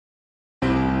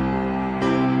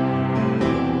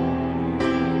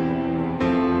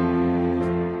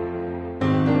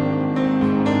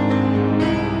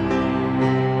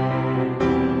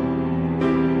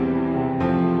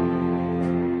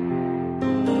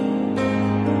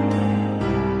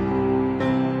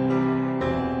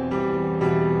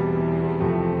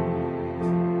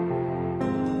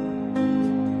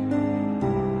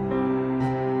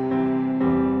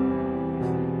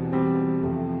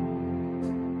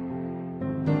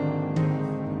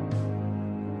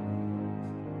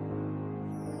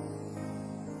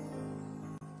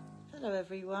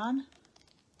everyone.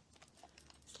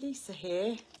 It's Lisa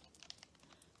here.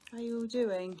 How are you all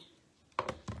doing?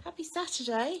 Happy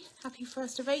Saturday. Happy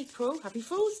 1st of April. Happy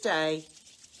Fool's Day.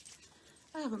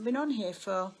 I haven't been on here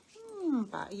for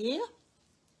about a year.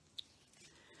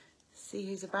 See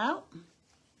who's about.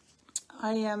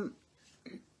 I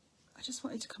just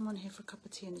wanted to come on here for a cup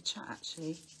of tea in the chat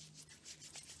actually.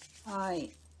 I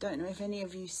don't know if any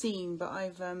of you've seen, but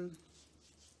I've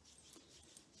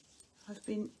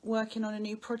been working on a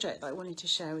new project that I wanted to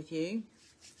share with you.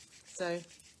 So,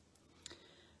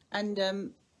 and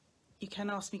you can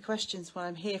ask me questions while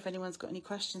I'm here if anyone's got any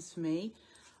questions for me.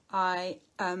 I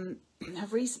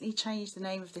have recently changed the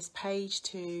name of this page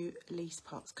to Lisa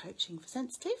Parks Coaching for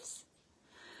Sensitives,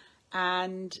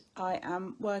 and I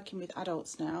am working with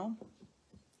adults now.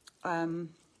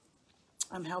 I'm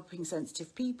helping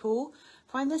sensitive people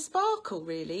find their sparkle,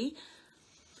 really,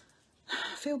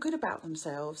 feel good about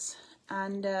themselves.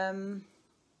 And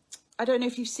I don't know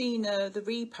if you've seen the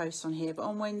repost on here, but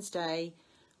on Wednesday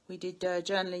we did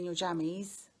Journaling Your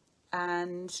Jammies,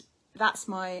 and that's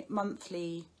my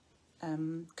monthly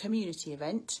community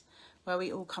event where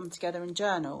we all come together and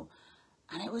journal.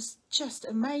 And it was just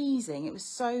amazing. It was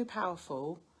so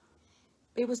powerful.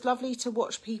 It was lovely to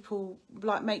watch people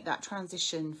like make that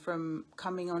transition from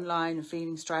coming online and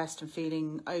feeling stressed and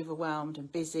feeling overwhelmed and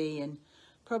busy, and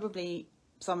probably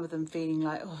some of them feeling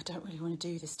like, oh, I don't really want to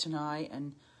do this tonight,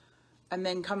 and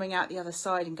then coming out the other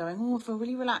side and going, oh, I feel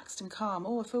really relaxed and calm.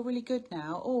 Oh, I feel really good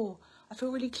now. Oh, I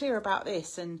feel really clear about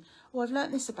this, and oh, I've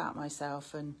learnt this about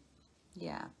myself. And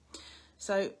yeah,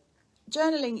 so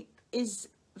journaling is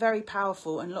very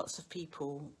powerful, and lots of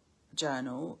people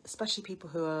journal, especially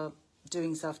people who are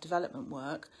doing self-development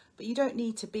work. But you don't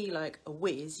need to be like a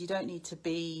whiz. You don't need to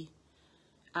be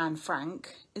Anne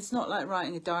Frank. It's not like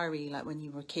writing a diary like when you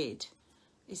were a kid.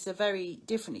 It's a very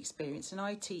different experience, and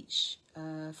I teach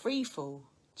free-fall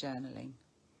journaling.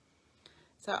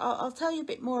 So I'll tell you a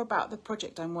bit more about the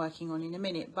project I'm working on in a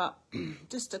minute, but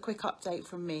just a quick update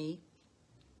from me.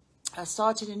 I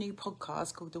started a new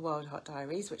podcast called The Wild Heart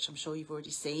Diaries, which I'm sure you've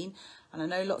already seen, and I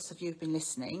know lots of you have been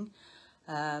listening.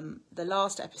 The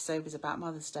last episode was about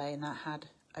Mother's Day, and that had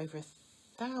over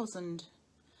 1,000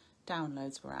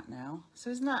 downloads we're at now.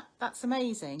 So that's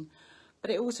amazing.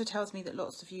 But it also tells me that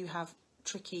lots of you have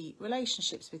tricky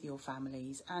relationships with your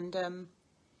families, and I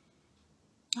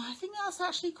think that's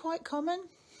actually quite common.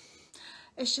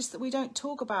 It's just that we don't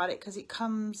talk about it because it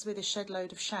comes with a shed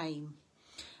load of shame.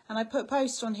 And I put a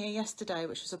post on here yesterday,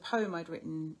 which was a poem I'd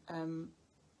written,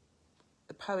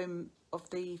 a poem of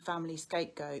the family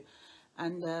scapegoat,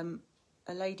 and a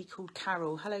lady called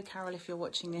Carol, hello Carol if you're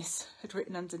watching this, had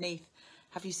written underneath,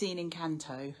 have you seen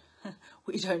Encanto?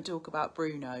 We don't talk about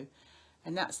Bruno.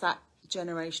 And that's that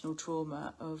generational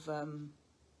trauma of,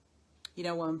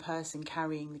 one person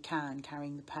carrying the can,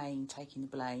 carrying the pain, taking the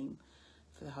blame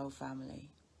for the whole family.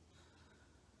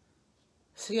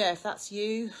 So yeah, if that's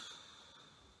you,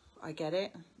 I get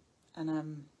it,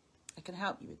 and I can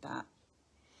help you with that.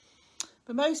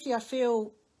 But mostly I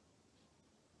feel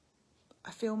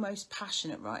most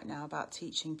passionate right now about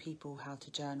teaching people how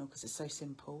to journal because it's so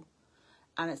simple,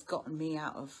 and it's gotten me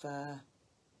out of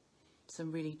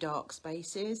some really dark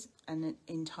spaces, and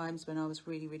in times when I was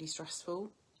really, really stressful.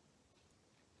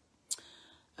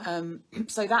 So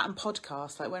that and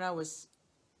podcasts, like when I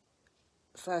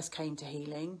first came to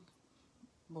healing,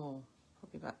 well,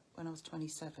 probably about when I was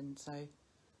 27, so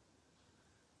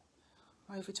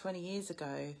over 20 years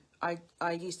ago, I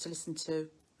used to listen to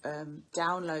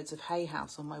downloads of Hay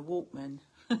House on my Walkman.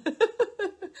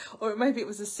 Or maybe it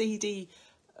was a CD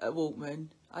Walkman.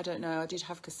 I don't know. I did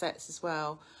have cassettes as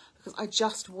well, because I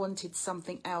just wanted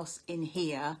something else in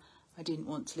here. I didn't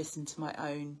want to listen to my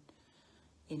own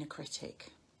inner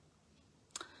critic,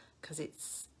 because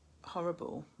it's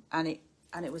horrible, and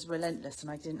it was relentless,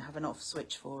 and I didn't have an off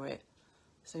switch for it.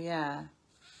 So yeah,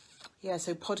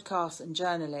 so podcasts and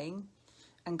journaling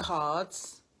and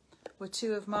cards were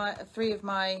three of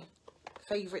my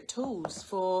favourite tools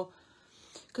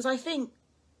because I think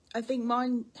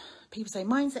people say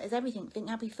mindset is everything, think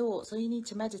happy thoughts, or you need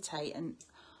to meditate, and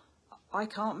I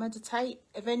can't meditate.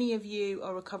 If any of you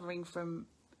are recovering from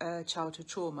childhood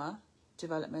trauma,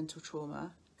 developmental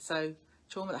trauma, so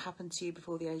trauma that happened to you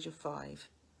before the age of 5,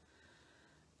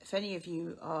 if any of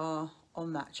you are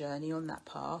on that journey, on that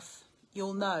path,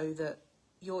 you'll know that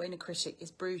your inner critic is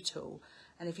brutal.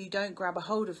 And if you don't grab a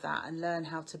hold of that and learn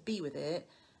how to be with it,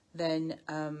 then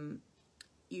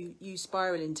you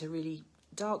spiral into really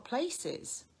dark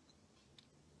places.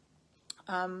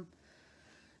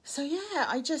 So yeah,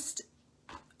 I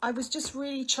was just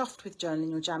really chuffed with Journaling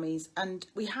Your Jammies, and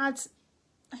we had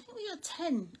I think we got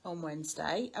 10 on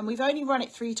Wednesday, and we've only run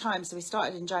it 3 times. So we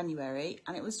started in January,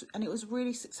 and it was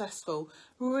really successful.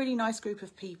 Really nice group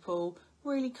of people,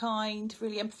 really kind,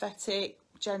 really empathetic,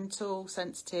 gentle,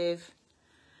 sensitive,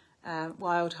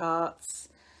 wild hearts.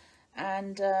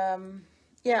 And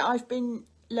yeah, I've been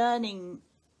learning.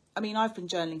 I mean, I've been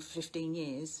journaling for 15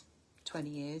 years, 20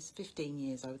 years, 15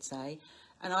 years, I would say.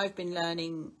 And I've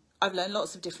learned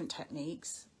lots of different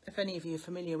techniques. If any of you are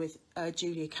familiar with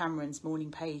Julia Cameron's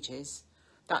Morning Pages,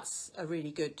 that's a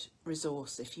really good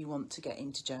resource if you want to get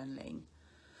into journaling.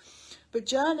 But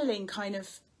journaling kind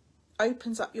of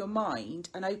opens up your mind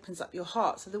and opens up your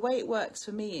heart. So the way it works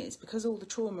for me is, because all the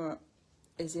trauma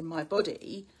is in my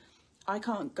body, I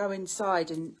can't go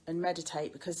inside and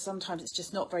meditate, because sometimes it's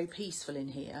just not very peaceful in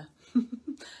here.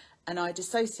 And I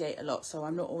dissociate a lot, so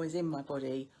I'm not always in my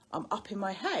body. I'm up in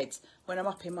my head. When I'm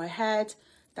up in my head,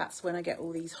 that's when I get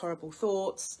all these horrible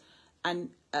thoughts and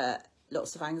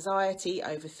lots of anxiety,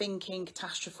 overthinking,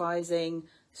 catastrophizing,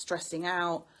 stressing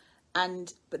out.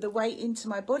 But the way into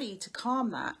my body to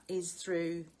calm that is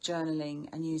through journaling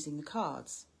and using the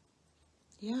cards.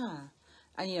 Yeah.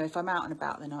 And, you know, if I'm out and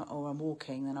about or I'm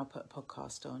walking, then I'll put a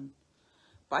podcast on.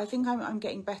 But I think I'm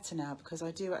getting better now, because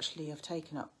I do actually have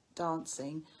taken up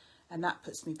dancing, and that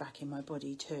puts me back in my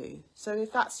body too. So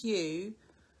if that's you,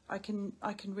 I can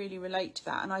really relate to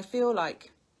that. And I feel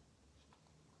like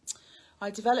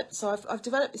I've developed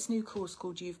this new course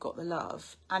called You've Got the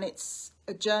Love, and it's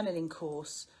a journaling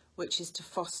course which is to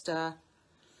foster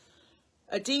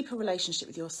a deeper relationship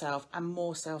with yourself and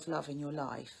more self-love in your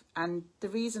life. And the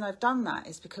reason I've done that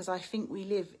is because I think we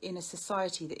live in a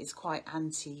society that is quite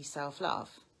anti-self-love.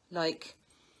 Like,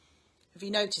 have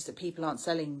you noticed that people aren't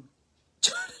selling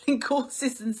journaling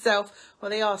courses and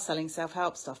they are selling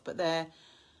self-help stuff, but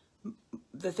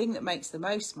the thing that makes the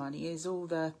most money is all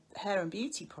the hair and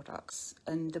beauty products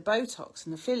and the Botox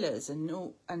and the fillers and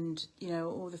all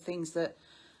the things that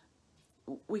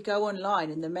we go online,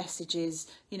 and the message is,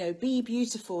 you know, be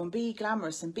beautiful and be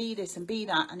glamorous and be this and be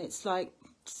that, and it's like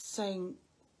saying,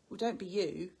 well, don't be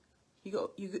you. You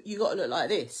got to look like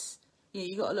this.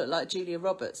 You got to look like Julia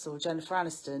Roberts or Jennifer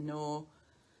Aniston. Or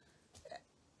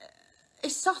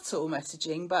it's subtle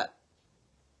messaging, but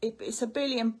it's a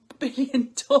billion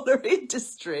dollar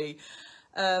industry.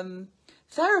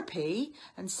 Therapy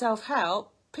and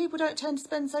self-help, people don't tend to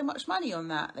spend so much money on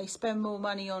that. They spend more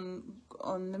money on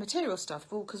the material stuff,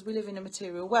 all because we live in a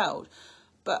material world.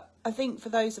 But I think for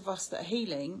those of us that are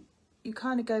healing, you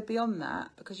kind of go beyond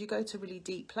that, because you go to really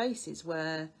deep places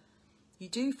where you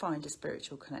do find a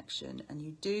spiritual connection, and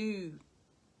you do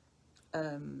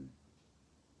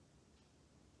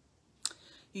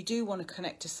want to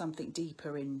connect to something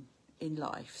deeper in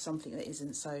life, something that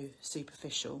isn't so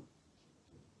superficial.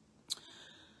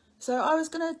 So I was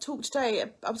going to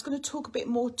talk a bit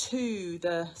more to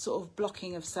the sort of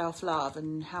blocking of self-love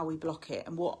and how we block it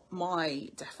and what my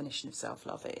definition of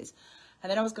self-love is.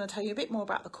 And then I was going to tell you a bit more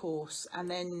about the course.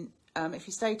 And then if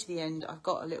you stay to the end, I've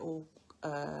got a little,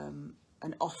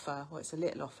 an offer. Well, it's a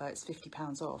little offer. It's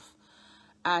 £50 off.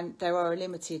 And there are a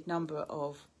limited number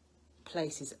of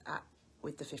places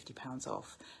with the £50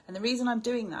 off. And the reason I'm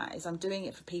doing that is I'm doing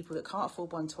it for people that can't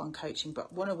afford one-to-one coaching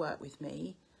but want to work with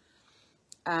me.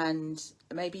 And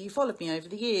maybe you followed me over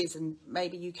the years, and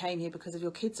maybe you came here because of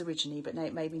your kids originally, but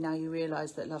maybe now you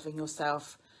realise that loving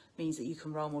yourself means that you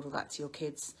can role model that to your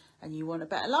kids and you want a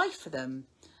better life for them.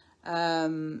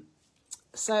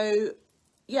 So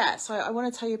I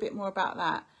want to tell you a bit more about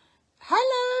that.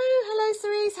 Hello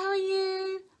Cerise, how are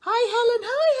you? Hi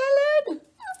Helen,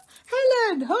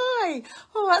 Helen, hi.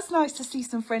 Oh, that's nice to see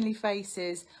some friendly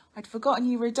faces. I'd forgotten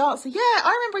you were a dancer. Yeah,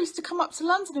 I remember I used to come up to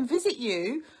London and visit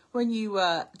you when you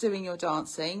were doing your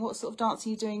dancing. What sort of dance are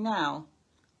you doing now?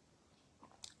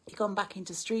 You've gone back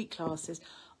into street classes.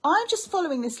 I'm just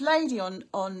following this lady on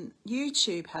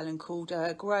YouTube, Helen, called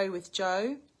Grow with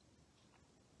Jo.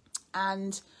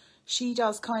 And she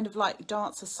does kind of like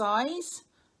dancercise.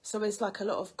 So there's like a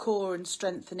lot of core and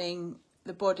strengthening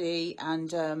the body.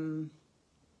 And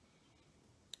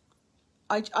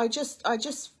I just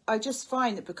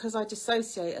find that because I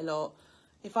dissociate a lot,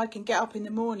 if I can get up in the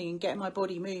morning and get my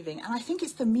body moving, and I think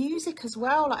it's the music as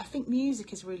well. Like, I think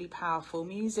music is really powerful.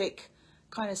 Music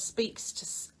kind of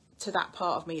speaks to that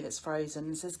part of me that's frozen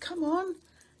and says, come on,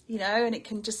 you know, and it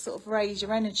can just sort of raise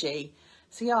your energy.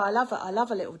 So yeah, I love it. I love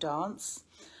a little dance.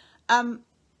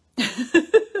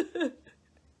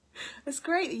 It's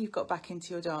great that you've got back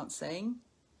into your dancing.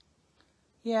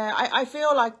 Yeah, I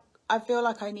feel like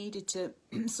I needed to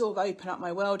sort of open up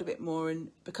my world a bit more,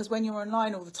 and because when you're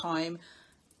online all the time,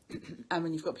 and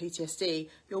when you've got PTSD,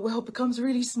 your world becomes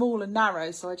really small and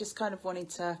narrow. So I just kind of wanted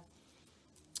to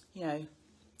you know,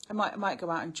 I might go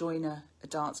out and join a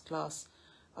dance class.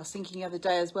 I was thinking the other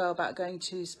day as well about going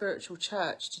to spiritual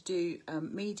church to do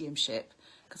mediumship,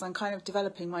 because I'm kind of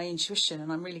developing my intuition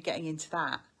and I'm really getting into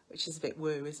that, which is a bit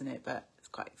woo, isn't it? But it's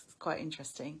quite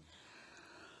interesting.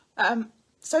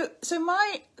 So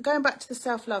my going back to the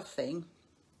self-love thing.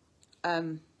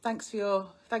 Thanks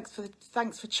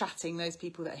for chatting, those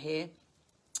people that are here.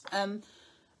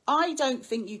 I don't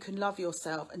think you can love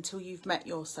yourself until you've met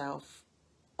yourself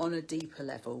on a deeper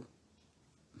level.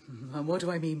 And what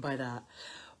do I mean by that?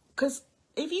 Because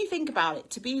if you think about it,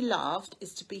 to be loved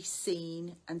is to be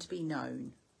seen and to be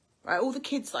known. Right? All the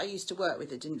kids that I used to work with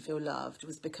that didn't feel loved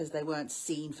was because they weren't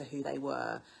seen for who they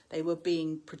were. They were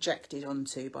being projected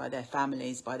onto by their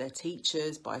families, by their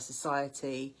teachers, by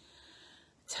society.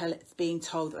 Being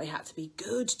told that they had to be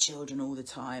good children all the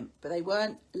time, but they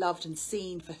weren't loved and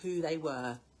seen for who they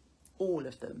were, all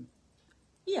of them.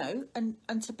 You know,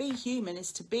 and to be human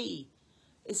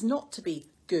is not to be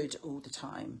good all the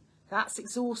time. That's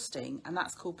exhausting, and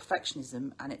that's called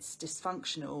perfectionism, and it's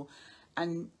dysfunctional.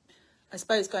 And I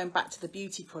suppose going back to the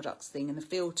beauty products thing and the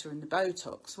filter and the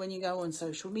Botox, when you go on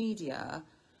social media,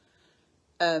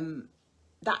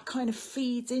 that kind of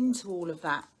feeds into all of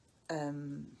that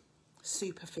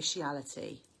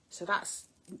superficiality. So that's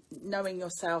knowing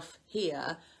yourself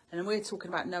here, and we're talking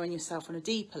about knowing yourself on a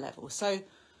deeper level. So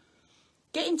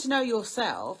getting to know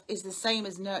yourself is the same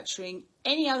as nurturing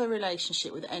any other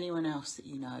relationship with anyone else that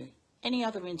you know. Any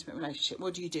other intimate relationship.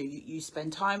 What do? You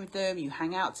spend time with them, you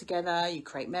hang out together, you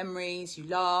create memories, you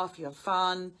laugh, you have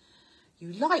fun,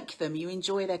 you like them, you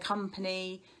enjoy their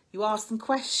company, you ask them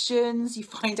questions, you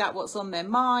find out what's on their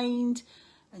mind,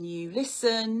 and you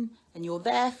listen, and you're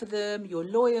there for them, you're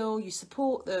loyal, you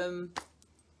support them.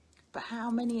 But how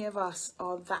many of us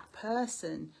are that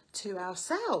person to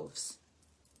ourselves?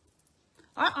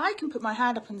 I can put my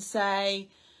hand up and say,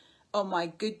 on my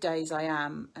good days I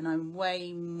am, and I'm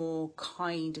way more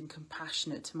kind and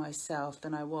compassionate to myself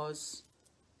than I was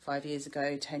 5 years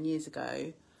ago, 10 years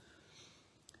ago.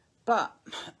 But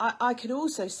I could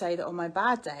also say that on my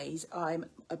bad days, I'm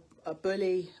a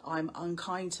bully, I'm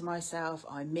unkind to myself,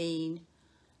 I'm mean.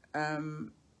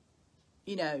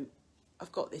 You know,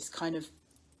 I've got this kind of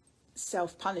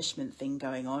self-punishment thing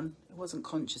going on. I wasn't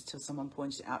conscious till someone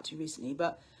pointed it out to me recently,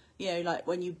 but you know, like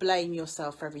when you blame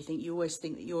yourself for everything, you always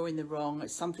think that you're in the wrong.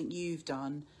 It's something you've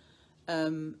done.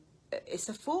 It's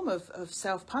a form of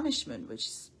self-punishment, which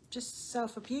is just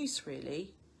self-abuse,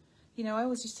 really. You know, I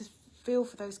always used to feel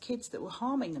for those kids that were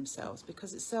harming themselves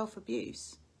because it's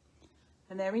self-abuse.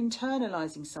 And they're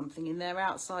internalising something in their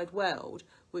outside world,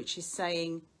 which is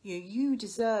saying, you know, you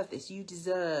deserve this. You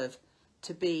deserve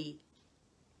to be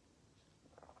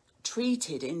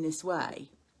treated in this way.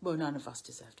 Well, none of us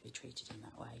deserve to be treated in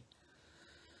that way.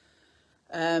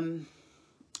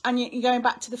 And you're going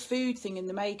back to the food thing and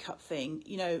the makeup thing.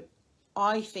 You know,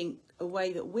 I think a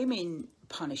way that women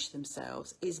punish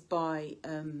themselves is by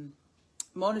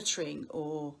monitoring,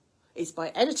 or is by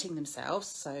editing themselves.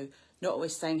 So not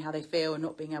always saying how they feel and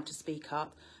not being able to speak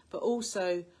up, but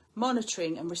also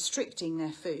monitoring and restricting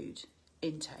their food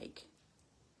intake.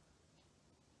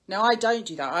 Now, I don't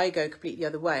do that. I go completely the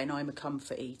other way, and I'm a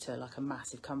comfort eater, like a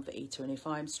massive comfort eater. And if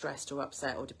I'm stressed or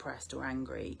upset or depressed or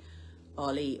angry,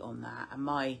 I'll eat on that. And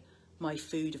my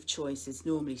food of choice is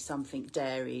normally something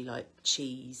dairy, like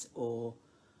cheese or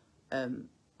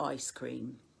ice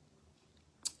cream.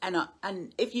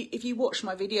 And if you watch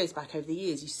my videos back over the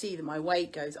years, you see that my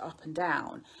weight goes up and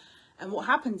down. And what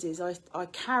happens is I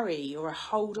carry or I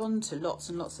hold on to lots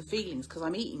and lots of feelings because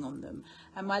I'm eating on them.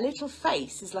 And my little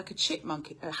face is like a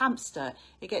chipmunk, a hamster.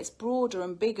 It gets broader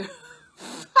and bigger,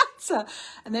 fatter.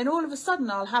 And then all of a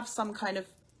sudden I'll have some kind of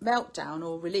meltdown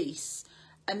or release.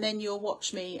 And then you'll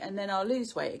watch me, and then I'll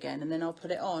lose weight again. And then I'll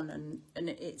put it on. And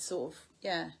it's sort of,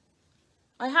 yeah.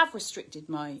 I have restricted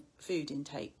my food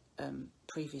intake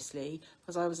previously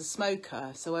because I was a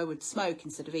smoker. So I would smoke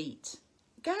instead of eat.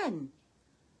 Again.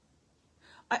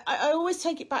 I always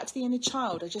take it back to the inner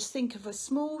child. I just think of a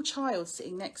small child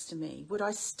sitting next to me. Would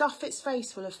I stuff its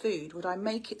face full of food? Would I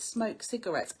make it smoke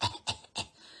cigarettes?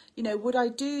 You know, would I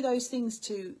do those things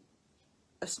to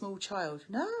a small child?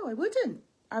 No, I wouldn't.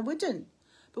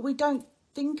 But we don't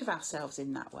think of ourselves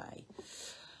in that way.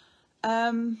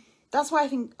 That's why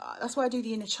I do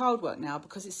the inner child work now,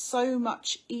 because it's so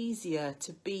much easier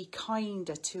to be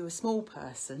kinder to a small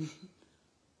person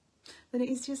than it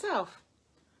is to yourself.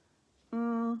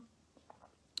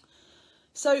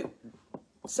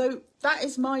 So that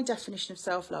is my definition of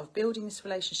self-love, building this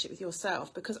relationship with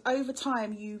yourself, because over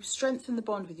time you strengthen the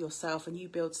bond with yourself and you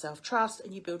build self-trust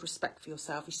and you build respect for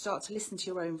yourself. You start to listen to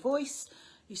your own voice,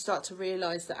 You start to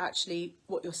realise that actually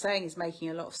what you're saying is making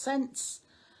a lot of sense.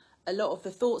 A lot of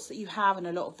the thoughts that you have and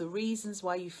a lot of the reasons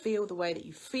why you feel the way that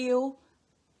you feel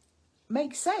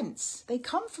make sense. They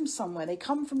come from somewhere. They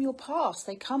come from your past.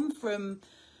 They come from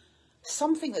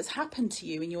something that's happened to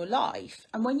you in your life.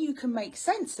 And when you can make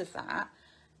sense of that,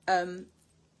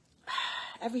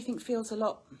 everything feels a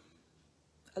lot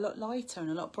lighter and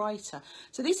a lot brighter.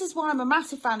 So this is why I'm a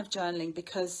massive fan of journaling,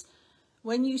 because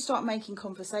when you start making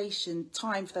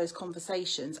time for those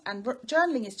conversations, and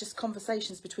journaling is just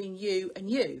conversations between you, and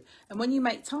when you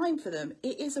make time for them,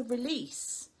 it is a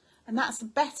release. And that's a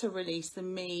better release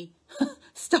than me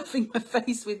stuffing my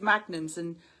face with Magnums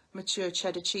and mature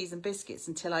cheddar cheese and biscuits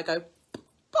until I go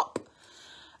pop.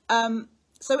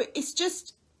 So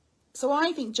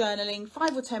I think journaling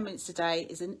 5 or 10 minutes a day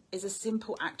is a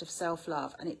simple act of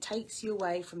self-love, and it takes you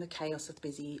away from the chaos of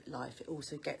busy life. It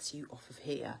also gets you off of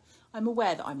here. I'm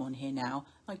aware that I'm on here now.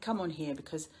 I come on here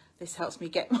because this helps me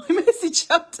get my message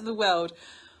out to the world.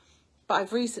 But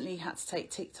I've recently had to take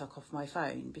TikTok off my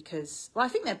phone because, well, I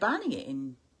think they're banning it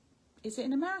is it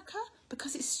in America?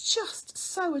 Because it's just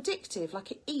so addictive.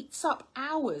 Like, it eats up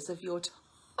hours of your time.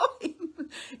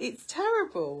 It's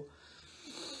terrible.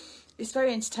 It's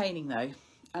very entertaining though,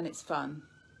 and it's fun.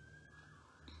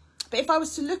 But if I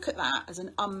was to look at that as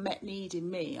an unmet need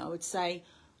in me, I would say,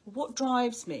 what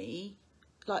drives me?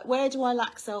 Like, where do I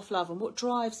lack self-love, and what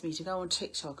drives me to go on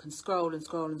TikTok and scroll and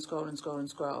scroll and scroll and scroll and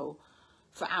scroll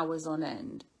for hours on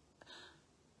end?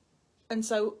 And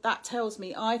so that tells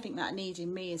me, I think that need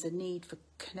in me is a need for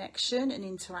connection and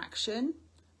interaction.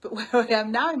 But where I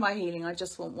am now in my healing, I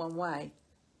just want one way.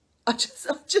 I just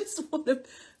want to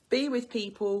be with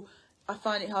people. I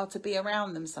find it hard to be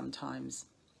around them sometimes.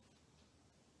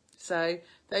 So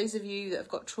those of you that have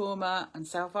got trauma and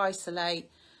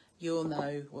self-isolate, you'll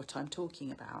know what I'm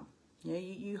talking about. You know,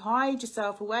 you hide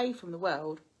yourself away from the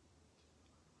world.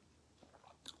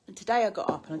 And today I got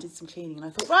up and I did some cleaning, and I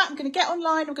thought, right, I'm going to get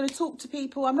online. I'm going to talk to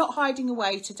people. I'm not hiding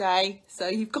away today. So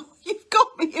you've got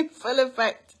me in full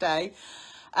effect today.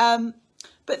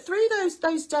 But through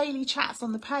those daily chats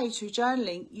on the page, through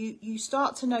journaling, you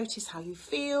start to notice how you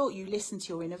feel. You listen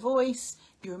to your inner voice.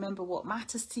 You remember what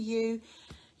matters to you.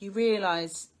 You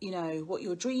realise, you know, what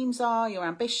your dreams are, your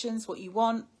ambitions, what you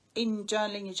want. In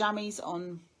journaling your jammies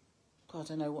on, God, I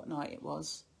don't know what night it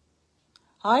was.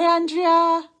 Hi,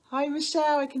 Andrea. Hi,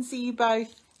 Michelle. I can see you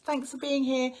both. Thanks for being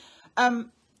here.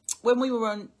 When we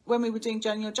were doing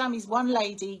journaling your jammies, one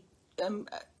lady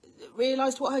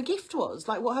realised what her gift was,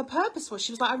 like what her purpose was.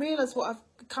 She was like, I realised what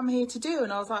I've come here to do.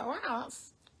 And I was like, wow,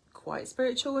 that's quite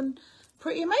spiritual and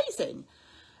pretty amazing.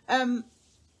 And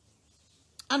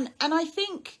I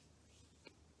think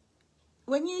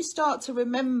when you start to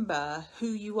remember who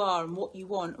you are and what you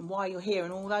want and why you're here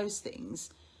and all those things,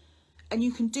 and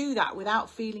you can do that without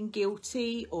feeling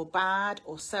guilty or bad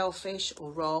or selfish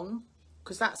or wrong,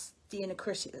 because that's the inner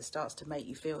critic that starts to make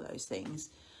you feel those things,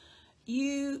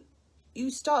 you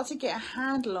start to get a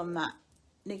handle on that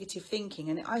negative thinking.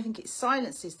 And I think it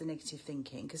silences the negative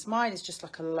thinking, because mine is just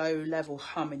like a low level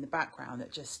hum in the background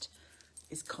that just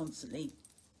is constantly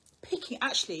picking.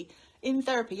 Actually, in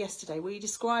therapy yesterday, we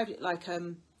described it like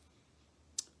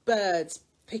birds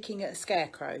picking at a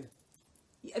scarecrow.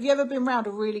 Have you ever been around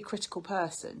a really critical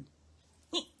person?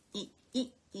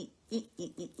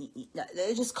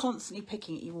 They're just constantly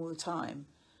picking at you all the time,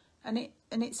 and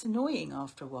it's annoying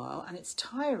after a while, and it's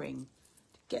tiring.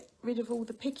 Get rid of all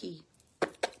the picky.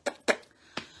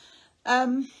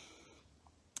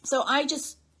 So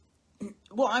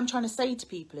what I'm trying to say to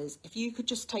people is, if you could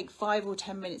just take 5 or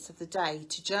 10 minutes of the day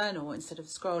to journal instead of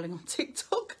scrolling on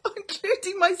TikTok,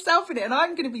 including myself in it, and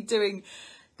I'm going to be doing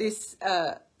this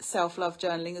self-love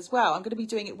journaling as well. I'm going to be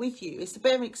doing it with you. It's a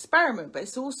bit of an experiment, but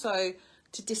it's also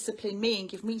to discipline me and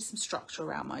give me some structure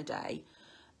around my day.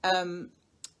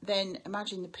 Then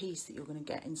imagine the peace that you're going to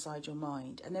get inside your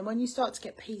mind. And then when you start to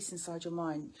get peace inside your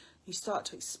mind, you start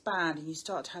to expand and you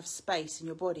start to have space in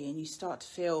your body, and you start to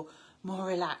feel more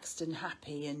relaxed and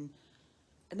happy, and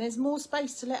there's more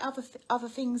space to let other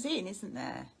things in, isn't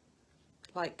there?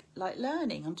 Like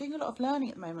learning. I'm doing a lot of learning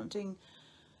at the moment.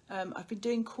 I've been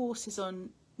doing courses on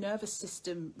nervous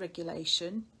system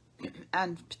regulation,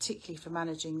 and particularly for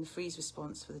managing the freeze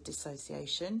response for the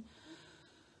dissociation.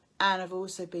 And I've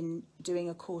also been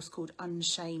doing a course called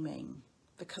Unshaming,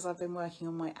 because I've been working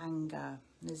on my anger.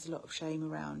 There's a lot of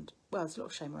shame around, well, there's a lot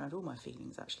of shame around all my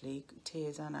feelings, actually,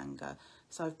 tears and anger.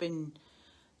 So I've been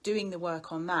doing the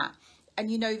work on that.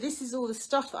 And, you know, this is all the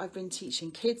stuff that I've been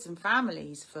teaching kids and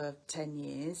families for 10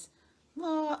 years.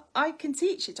 Well, I can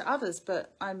teach it to others,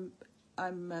 but I'm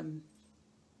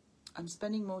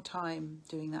spending more time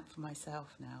doing that for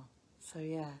myself now. So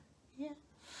yeah.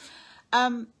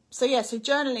 So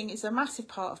journaling is a massive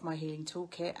part of my healing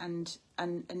toolkit and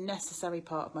a necessary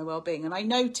part of my well-being. And I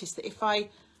notice that if I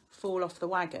fall off the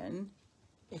wagon,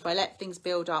 if I let things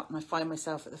build up and I find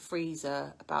myself at the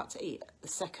freezer about to eat the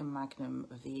second magnum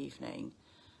of the evening,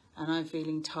 and I'm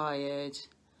feeling tired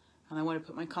and I want to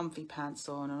put my comfy pants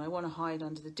on and I want to hide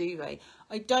under the duvet,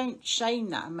 I don't shame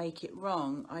that and make it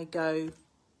wrong. I go,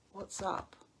 what's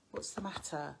up? What's the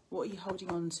matter? What are you holding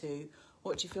on to?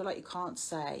 What do you feel like you can't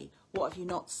say? What have you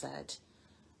not said?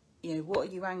 You know, what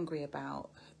are you angry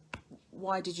about?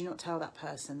 Why did you not tell that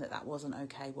person that that wasn't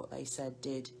okay, what they said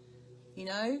did? You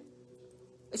know,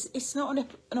 it's not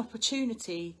an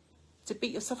opportunity to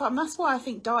beat yourself up. And that's why I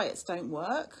think diets don't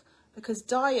work, because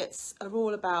diets are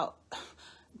all about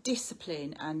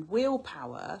discipline and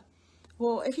willpower.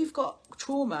 Well, if you've got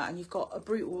trauma and you've got a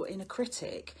brutal inner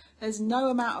critic, there's no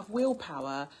amount of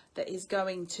willpower that is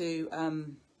going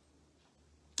to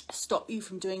stop you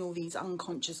from doing all these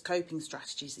unconscious coping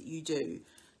strategies that you do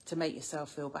to make yourself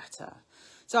feel better.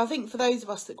 So I think for those of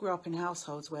us that grew up in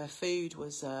households where food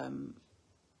was a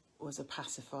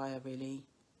pacifier, really,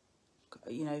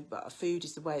 you know, but food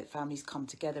is the way that families come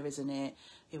together, isn't it?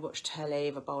 You watch telly,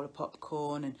 have a bowl of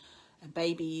popcorn, and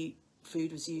baby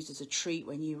food was used as a treat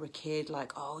when you were a kid,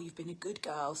 like, oh, you've been a good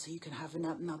girl, so you can have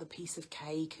another piece of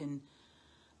cake,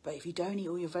 but if you don't eat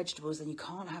all your vegetables, then you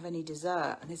can't have any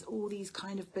dessert. And there's all these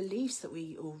kind of beliefs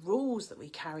or rules that we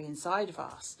carry inside of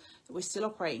us that we're still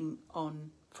operating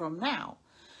on from now.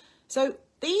 So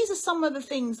these are some of the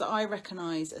things that I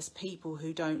recognise as people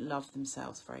who don't love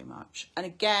themselves very much. And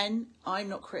again, I'm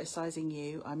not criticising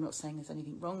you. I'm not saying there's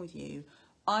anything wrong with you.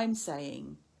 I'm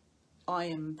saying I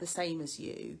am the same as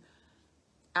you.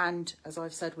 And as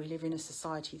I've said, we live in a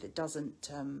society that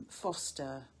doesn't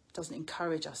doesn't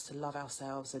encourage us to love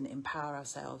ourselves and empower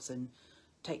ourselves and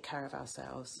take care of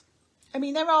ourselves. I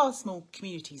mean, there are small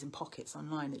communities and pockets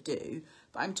online that do,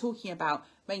 but I'm talking about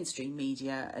mainstream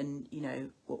media and, you know,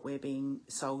 what we're being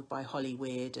sold by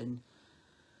Hollywood and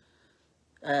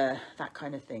that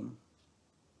kind of thing.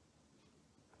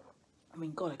 I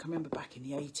mean, God, I can remember back in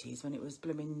the 80s when it was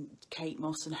blooming Kate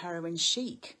Moss and heroin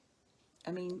chic.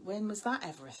 I mean, when was that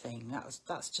ever a thing?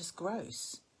 That's just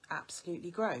gross.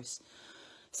 Absolutely gross.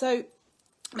 So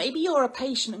maybe you're a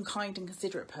patient and kind and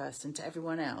considerate person to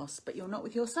everyone else, but you're not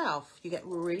with yourself. You get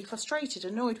really frustrated,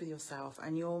 annoyed with yourself,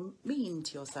 and you're mean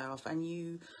to yourself, and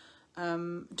you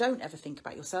don't ever think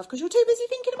about yourself because you're too busy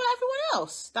thinking about everyone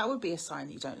else. That would be a sign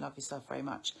that you don't love yourself very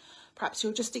much. Perhaps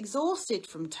you're just exhausted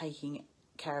from taking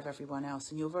care of everyone else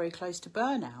and you're very close to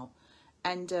burnout,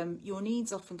 and your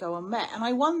needs often go unmet. And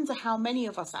I wonder how many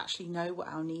of us actually know what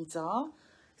our needs are.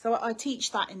 So I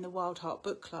teach that in the Wild Heart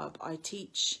Book Club. I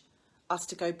teach us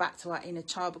to go back to our inner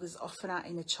child, because it's often our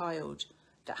inner child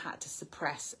that had to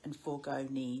suppress and forego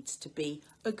needs to be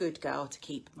a good girl to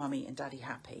keep mummy and daddy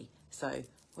happy. So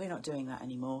we're not doing that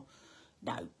anymore.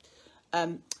 No.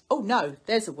 Oh, no,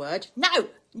 there's a word. No.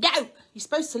 You're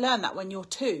supposed to learn that when you're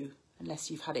 2,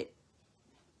 unless you've had it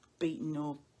beaten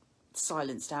or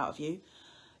silenced out of you.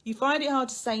 You find it hard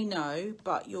to say no,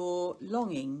 but you're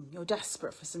longing, you're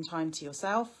desperate for some time to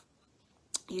yourself.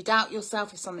 You doubt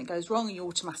yourself if something goes wrong and you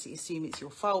automatically assume it's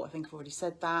your fault. I think I've already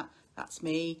said that. That's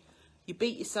me. You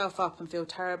beat yourself up and feel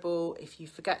terrible if you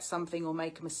forget something or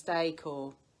make a mistake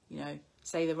or, you know,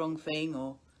 say the wrong thing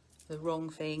or the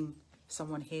wrong thing.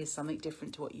 Someone hears something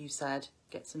different to what you said,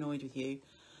 gets annoyed with you.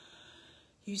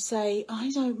 You say, I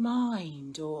don't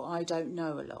mind, or I don't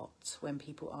know a lot when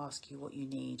people ask you what you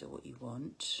need or what you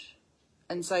want.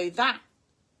 And so that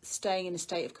staying in a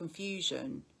state of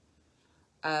confusion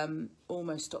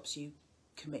almost stops you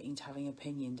committing to having an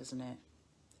opinion, doesn't it?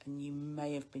 And you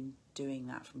may have been doing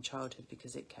that from childhood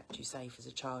because it kept you safe as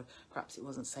a child. Perhaps it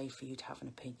wasn't safe for you to have an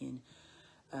opinion.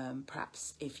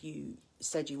 Perhaps if you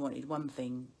said you wanted one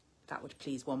thing, that would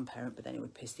please one parent, but then it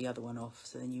would piss the other one off.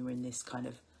 So then you were in this kind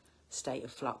of state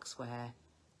of flux where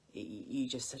you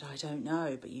just said, I don't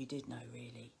know, but you did know,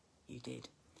 really. You did.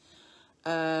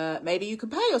 Maybe you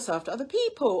compare yourself to other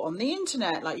people on the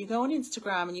internet. Like you go on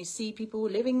Instagram and you see people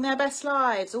living their best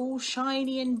lives, all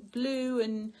shiny and blue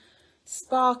and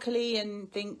sparkly,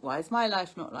 and think, why is my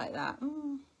life not like that?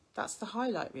 That's the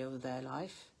highlight reel of their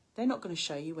life. They're not going to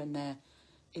show you when they're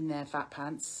in their fat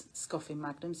pants scoffing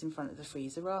magnums in front of the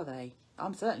freezer, are they?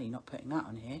 I'm certainly not putting that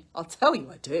on here. I'll tell you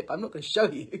I do it, but I'm not going to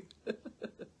show you.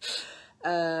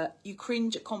 You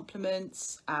cringe at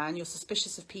compliments and you're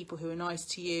suspicious of people who are nice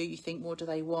to you. You think, what do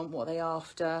they want? What are they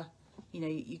after? You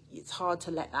know, it's hard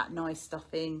to let that nice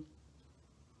stuff in.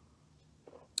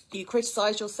 You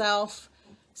criticise yourself.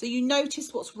 So you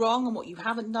notice what's wrong and what you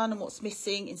haven't done and what's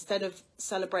missing, instead of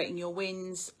celebrating your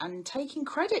wins and taking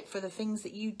credit for the things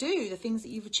that you do, the things that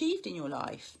you've achieved in your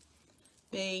life.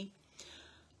 Me,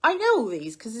 I know all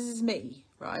these because this is me,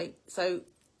 right? So,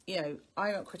 you know,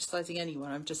 I'm not criticising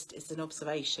anyone. It's an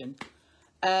observation.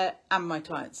 And my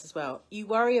clients as well. You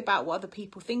worry about what other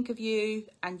people think of you,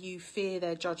 and you fear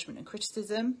their judgment and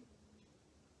criticism.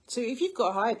 So if you've got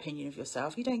a high opinion of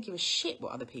yourself, you don't give a shit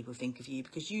what other people think of you,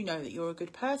 because you know that you're a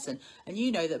good person, and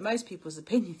you know that most people's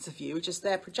opinions of you are just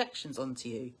their projections onto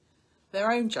you,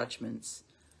 their own judgments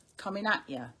coming at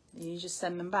you, and you just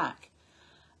send them back.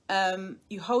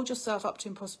 You hold yourself up to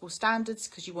impossible standards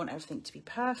because you want everything to be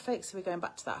perfect. So we're going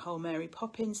back to that whole Mary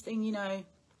Poppins thing, you know.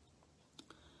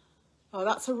 Oh,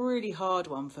 that's a really hard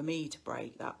one for me to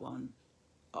break, that one.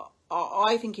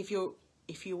 I think if you're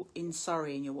in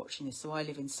Surrey and you're watching this, so I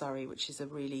live in Surrey, which is a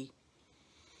really,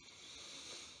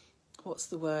 what's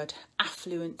the word,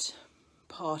 affluent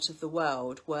part of the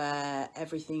world, where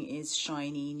everything is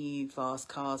shiny, new, fast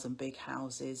cars and big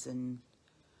houses and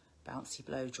bouncy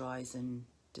blow dries and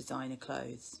designer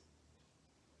clothes.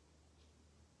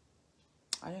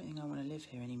 I don't think I want to live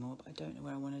here anymore, but I don't know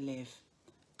where I want to live.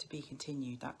 To be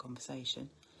continued, that conversation.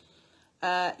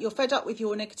 You're fed up with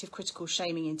your negative, critical,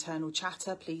 shaming, internal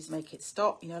chatter. Please make it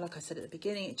stop. You know, like I said at the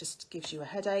beginning, it just gives you a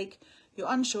headache.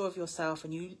 You're unsure of yourself,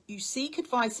 and you seek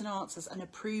advice and answers and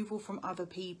approval from other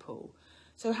people.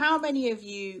 So how many of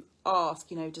you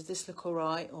ask, you know, does this look all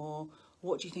right? Or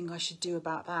what do you think I should do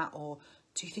about that? Or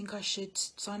do you think I should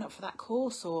sign up for that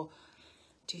course? Or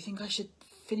do you think I should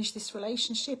finish this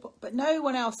relationship? But no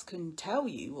one else can tell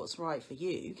you what's right for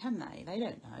you, can they? They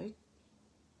don't know.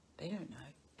 They don't know.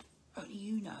 Only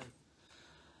you know.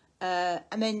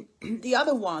 And then the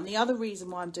other reason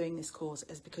why I'm doing this course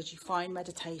is because you find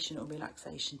meditation or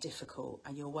relaxation difficult,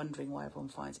 and you're wondering why everyone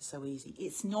finds it so easy.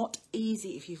 It's not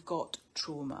easy if you've got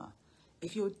trauma.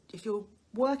 If you're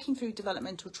working through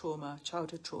developmental trauma,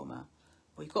 childhood trauma,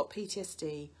 or you've got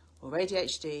PTSD or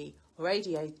ADHD or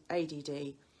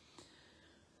ADD,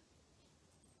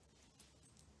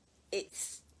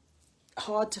 it's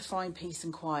hard to find peace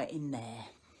and quiet in there.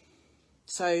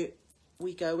 So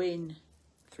we go in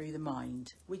through the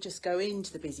mind. We just go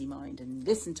into the busy mind and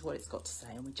listen to what it's got to say,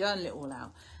 and we journal it all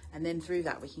out. And then through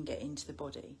that, we can get into the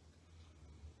body.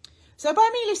 So by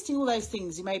me listing all those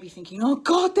things, you may be thinking, oh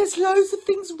God, there's loads of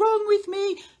things wrong with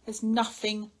me. There's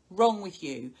nothing wrong with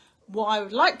you. What I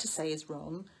would like to say is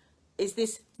wrong is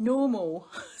this normal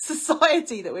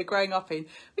society that we're growing up in,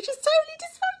 which is totally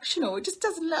dysfunctional. It just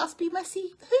doesn't let us be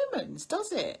messy humans,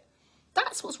 does it?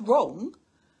 That's what's wrong.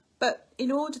 But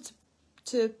in order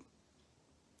to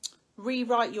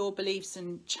rewrite your beliefs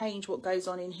and change what goes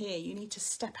on in here, you need to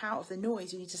step out of the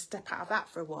noise. You need to step out of that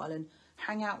for a while and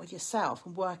hang out with yourself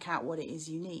and work out what it is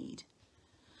you need.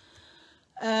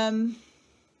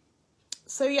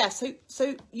 So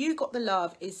You Got the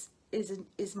Love is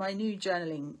my new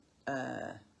journaling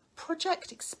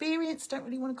project, experience. Don't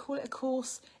really want to call it a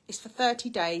course. It's for 30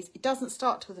 days. It doesn't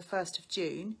start till the 1st of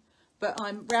June, but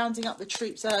I'm rounding up the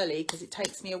troops early because it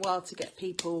takes me a while to get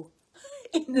people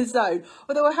in the zone.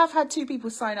 Although I have had 2 people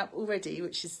sign up already,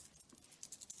 which is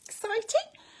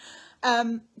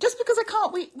exciting. Just because I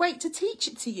can't wait to teach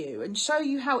it to you and show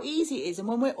you how easy it is. And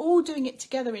when we're all doing it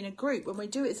together in a group, when we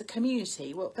do it as a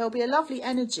community, well, there'll be a lovely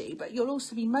energy, but you'll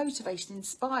also be motivated and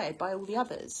inspired by all the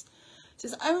others. So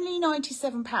it's only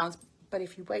 £97, but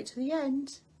if you wait to the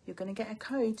end, you're going to get a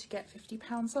code to get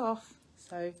 £50 off.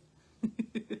 So,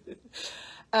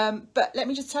 but let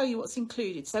me just tell you what's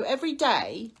included. So every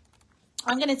day,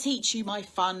 I'm going to teach you my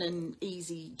fun and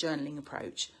easy journaling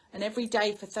approach. And every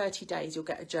day for 30 days, you'll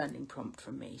get a journaling prompt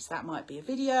from me. So that might be a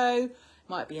video, it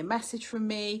might be a message from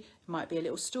me, it might be a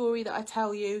little story that I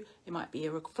tell you, it might be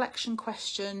a reflection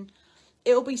question.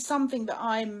 It'll be something that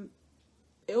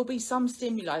it'll be some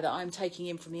stimuli that I'm taking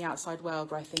in from the outside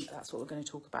world, where I think that's what we're going to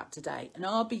talk about today. And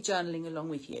I'll be journaling along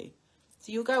with you.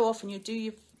 So you'll go off and you'll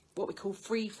do what we call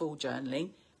free fall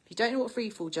journaling. If you don't know what free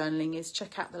fall journaling is,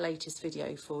 check out the latest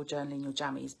video for journaling your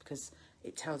jammies, because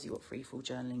it tells you what free fall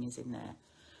journaling is in there.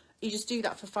 You just do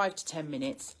that for 5 to 10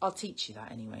 minutes. I'll teach you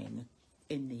that anyway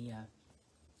in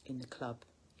the club,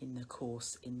 in the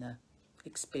course, in the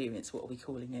experience. What are we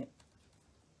calling it?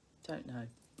 Don't know.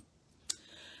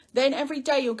 Then every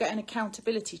day you'll get an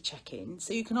accountability check-in.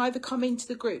 So you can either come into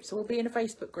the group. So we'll be in a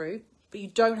Facebook group, but you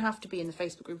don't have to be in the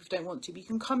Facebook group if you don't want to. But you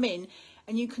can come in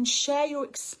and you can share your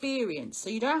experience. So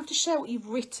you don't have to share what you've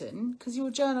written, because your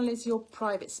journal is your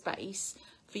private space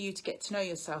for you to get to know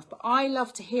yourself. But I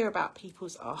love to hear about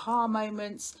people's aha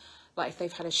moments, like if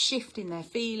they've had a shift in their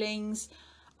feelings.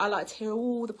 I like to hear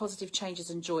all the positive changes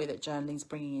and joy that journaling's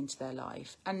bringing into their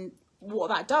life. And what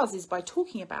that does is, by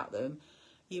talking about them,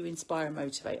 you inspire and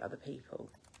motivate other people.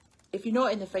 If you're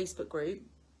not in the Facebook group,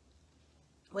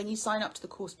 when you sign up to the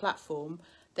course platform,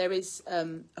 there is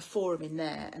a forum in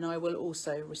there, and I will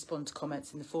also respond to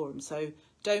comments in the forum. So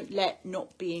don't let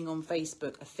not being on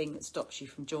Facebook a thing that stops you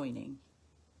from joining.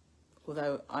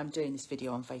 Although I'm doing this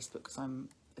video on Facebook because I'm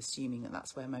assuming that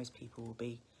that's where most people will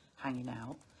be hanging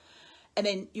out. And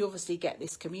then you obviously get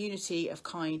this community of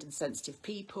kind and sensitive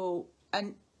people.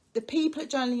 And the people at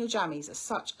Journaling Your Jammies are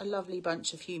such a lovely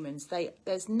bunch of humans.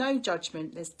 There's no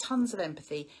judgment, there's tons of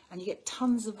empathy, and you get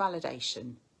tons of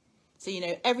validation. So, you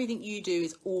know, everything you do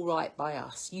is all right by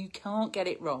us. You can't get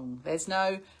it wrong. There's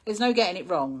no getting it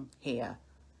wrong here.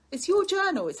 It's your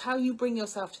journal. It's how you bring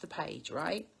yourself to the page,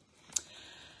 right?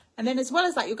 And then as well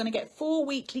as that, you're going to get 4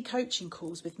 weekly coaching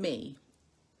calls with me.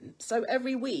 So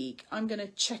every week I'm going to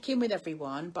check in with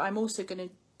everyone, but I'm also going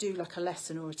to do like a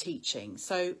lesson or a teaching.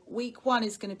 So week 1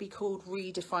 is going to be called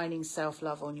Redefining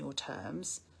Self-Love on Your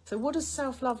Terms. So what does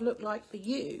self-love look like for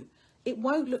you? It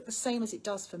won't look the same as it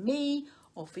does for me,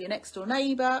 or for your next door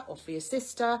neighbour, or for your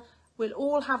sister. We'll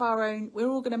all have our own, we're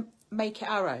all going to make it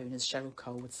our own, as Cheryl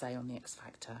Cole would say on The X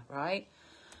Factor, right?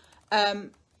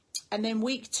 And then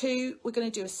week 2, we're going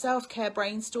to do a self-care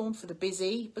brainstorm for the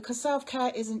busy, because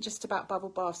self-care isn't just about bubble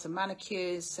baths and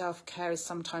manicures. Self-care is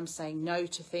sometimes saying no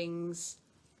to things,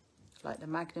 like the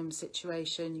Magnum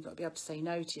situation. You've got to be able to say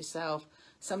no to yourself.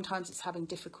 Sometimes it's having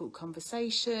difficult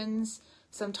conversations.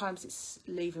 Sometimes it's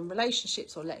leaving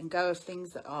relationships or letting go of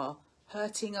things that are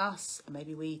hurting us, and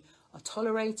maybe we are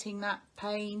tolerating that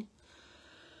pain.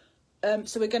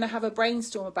 So we're going to have a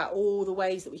brainstorm about all the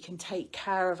ways that we can take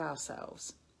care of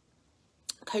ourselves.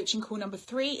 Coaching call number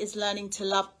 3 is learning to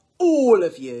love all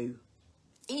of you,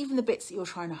 even the bits that you're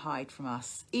trying to hide from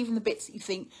us, even the bits that you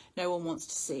think no one wants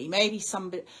to see.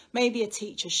 Maybe a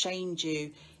teacher shamed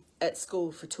you at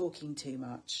school for talking too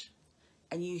much,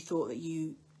 and you thought that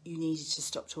you needed to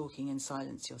stop talking and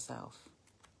silence yourself.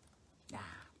 Nah,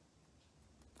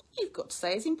 you've got to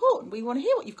say is important. We want to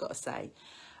hear what you've got to say.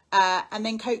 And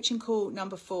then coaching call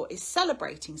number 4 is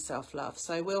celebrating self-love.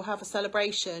 So we'll have a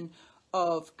celebration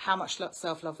of how much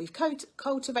self-love we've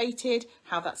cultivated,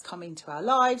 how that's come into our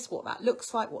lives, what that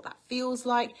looks like, what that feels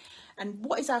like, and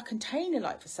what is our container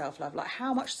like for self-love. Like,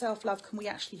 how much self-love can we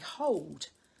actually hold?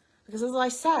 Because as I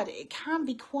said, it can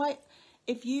be quite,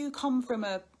 if you come from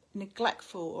a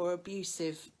neglectful or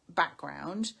abusive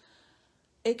background,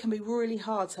 it can be really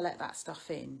hard to let that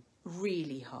stuff in,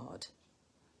 really hard.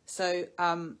 So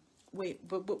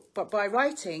but by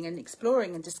writing and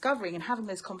exploring and discovering and having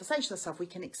those conversations with ourselves, we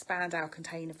can expand our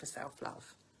container for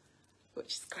self-love,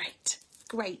 which is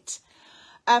great.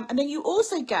 And then you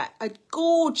also get a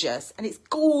gorgeous, and it's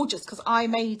gorgeous because I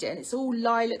made it, and it's all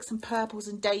lilacs and purples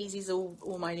and daisies,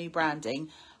 all my new branding,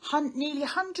 nearly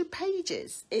 100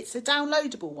 pages. It's a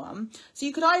downloadable one. So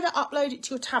you could either upload it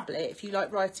to your tablet if you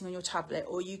like writing on your tablet,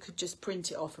 or you could just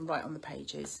print it off and write on the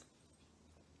pages.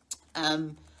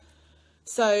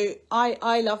 So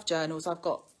I love journals. I've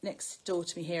got next door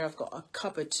to me here, I've got a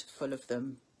cupboard full of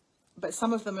them, but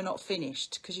some of them are not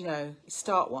finished because, you know, you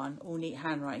start one, all neat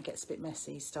handwriting, gets a bit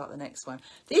messy, start the next one.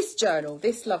 This journal,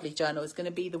 this lovely journal, is going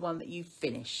to be the one that you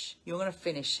finish. You're going to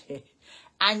finish it,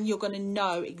 and you're going to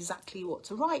know exactly what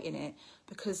to write in it,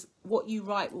 because what you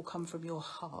write will come from your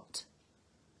heart,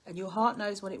 and your heart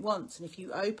knows what it wants. And if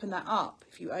you open that up,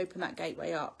 if you open that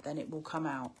gateway up, then it will come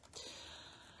out.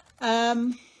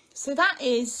 So that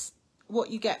is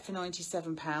what you get for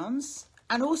 £97.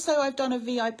 And also I've done a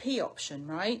VIP option,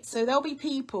 right? So there'll be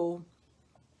people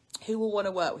who will want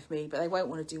to work with me, but they won't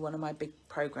want to do one of my big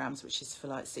programs, which is for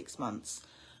like 6 months.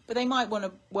 But they might want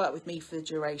to work with me for the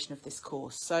duration of this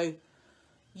course. So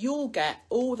you'll get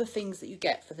all the things that you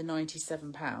get for the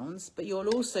 £97, but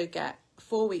you'll also get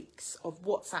 4 weeks of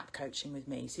WhatsApp coaching with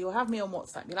me. So you'll have me on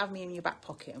WhatsApp, you'll have me in your back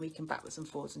pocket, and we can backwards and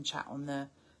forwards and chat on the...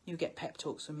 You get pep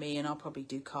talks from me, and I'll probably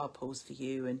do card pulls for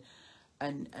you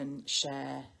and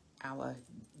share our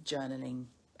journaling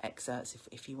excerpts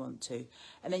if you want to.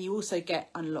 And then you also get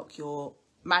Unlock Your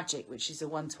Magic, which is a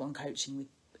one-to-one coaching with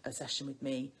a session with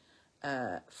me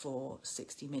for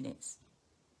 60 minutes.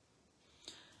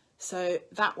 So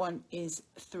that one is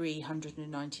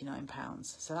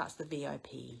 £399. So that's the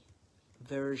VIP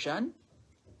version.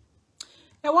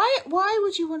 Now, why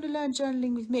would you want to learn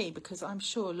journaling with me? Because I'm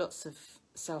sure lots of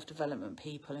self-development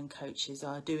people and coaches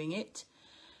are doing it.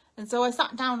 And so I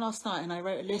sat down last night and I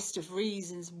wrote a list of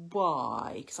reasons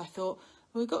why, because I thought,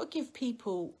 well, we've got to give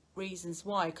people reasons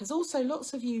why, because also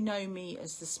lots of you know me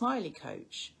as the smiley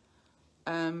coach.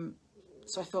 So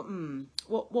I thought,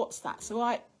 what's that? So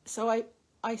I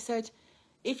I said,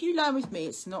 if you learn with me,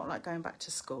 it's not like going back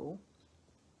to school.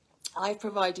 I've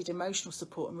provided emotional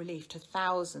support and relief to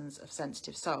thousands of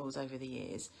sensitive souls over the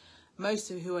years, most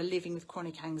of who are living with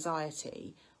chronic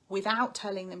anxiety, without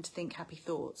telling them to think happy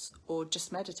thoughts or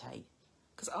just meditate.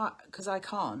 Because I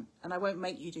can't, and I won't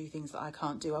make you do things that I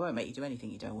can't do. I won't make you do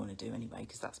anything you don't want to do anyway,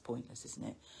 because that's pointless, isn't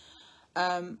it?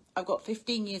 I've got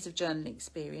 15 years of journaling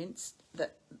experience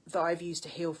that I've used to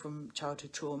heal from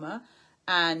childhood trauma.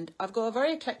 And I've got a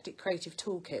very eclectic creative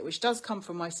toolkit, which does come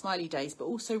from my Smiley days. But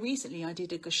also recently I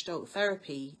did a Gestalt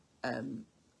therapy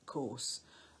course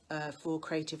for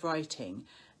creative writing.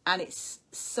 And it's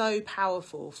so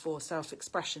powerful for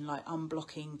self-expression, like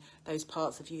unblocking those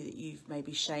parts of you that you've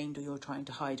maybe shamed or you're trying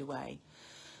to hide away.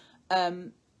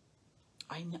 I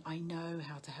know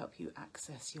how to help you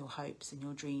access your hopes and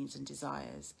your dreams and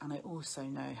desires. And I also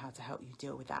know how to help you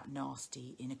deal with that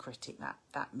nasty inner critic,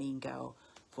 that mean girl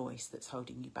voice that's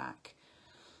holding you back.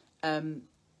 I'm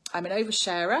an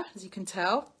oversharer, as you can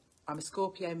tell. I'm a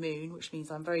Scorpio moon, which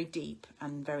means I'm very deep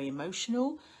and very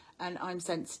emotional, and I'm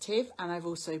sensitive, and I've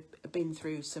also been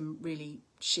through some really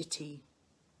shitty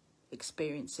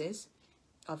experiences.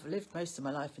 I've lived most of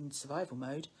my life in survival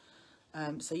mode.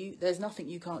 So there's nothing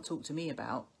you can't talk to me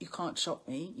about. You can't shock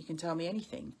me. You can tell me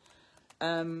anything.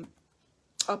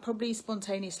 I'll probably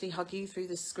spontaneously hug you through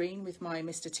the screen with my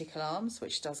Mr. Tickle arms,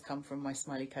 which does come from my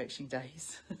Smiley coaching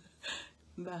days,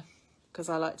 because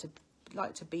I like to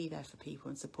be there for people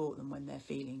and support them when they're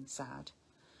feeling sad.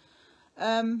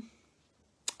 I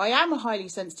am a highly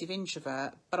sensitive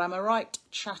introvert, but I'm a right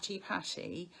chatty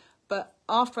patty. But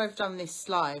after I've done this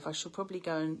live, I shall probably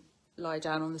go and lie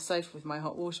down on the sofa with my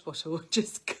hot water bottle and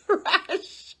just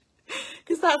crash,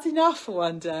 because that's enough for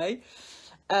one day.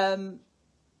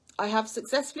 I have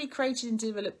successfully created and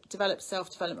developed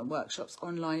self-development workshops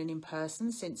online and in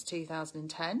person since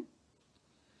 2010.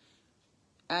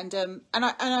 And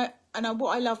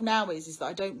what I love now is that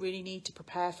I don't really need to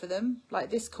prepare for them. Like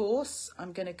this course,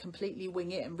 I'm going to completely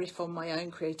wing it and riff on my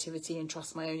own creativity and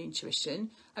trust my own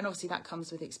intuition. And obviously that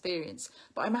comes with experience.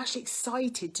 But I'm actually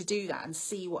excited to do that and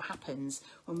see what happens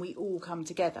when we all come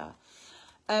together.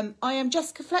 I am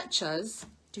Jessica Fletcher's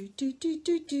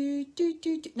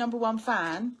 #1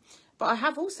 fan. But I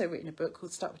have also written a book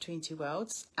called Stuck Between Two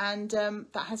Worlds, and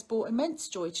that has brought immense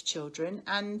joy to children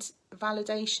and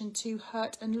validation to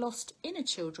hurt and lost inner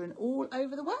children all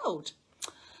over the world.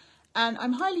 And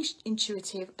I'm highly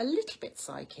intuitive, a little bit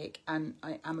psychic, and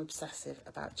I am obsessive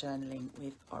about journaling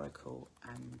with oracle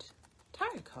and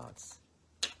tarot cards.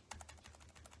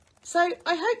 So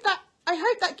I hope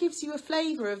that gives you a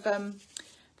flavour of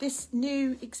this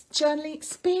new journaling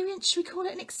experience. Should we call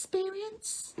it an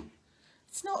experience?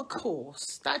 It's not a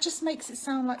course. That just makes it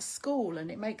sound like school, and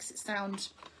it makes it sound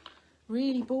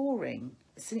really boring.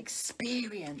 It's an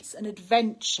experience, an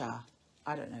adventure.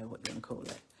 I don't know what you want to call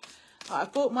it.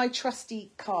 I've bought my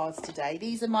trusty cards today.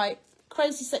 These are my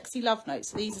Crazy Sexy Love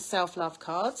Notes. These are self-love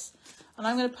cards. And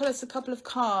I'm going to pull us a couple of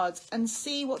cards and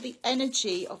see what the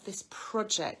energy of this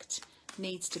project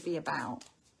needs to be about.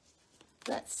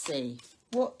 Let's see.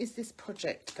 What is this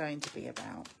project going to be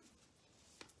about?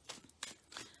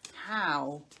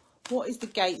 How? What is the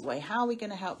gateway? How are we going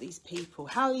to help these people?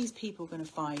 How are these people going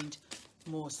to find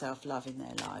more self-love in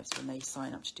their lives when they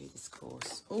sign up to do this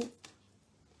course? I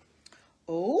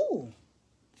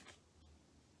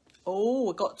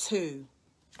got two.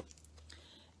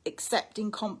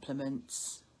 Accepting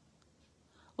compliments.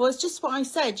 Well, it's just what I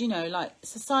said, you know, like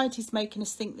society's making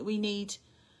us think that we need,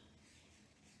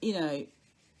 you know,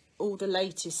 all the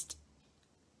latest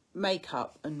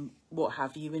makeup and what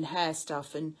have you, and hair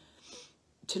stuff, and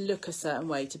to look a certain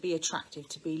way, to be attractive,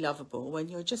 to be lovable, when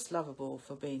you're just lovable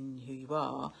for being who you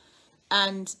are.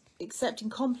 And accepting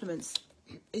compliments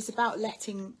is about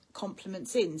letting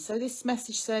compliments in. So this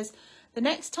message says, the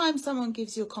next time someone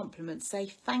gives you a compliment, say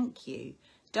thank you.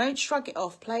 Don't shrug it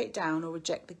off, play it down, or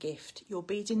reject the gift. You'll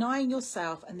be denying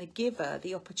yourself and the giver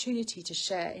the opportunity to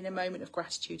share in a moment of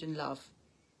gratitude and love.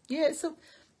 Yeah, so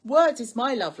words is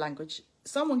my love language.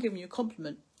 Someone giving you a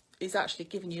compliment is actually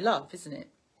giving you love, isn't it?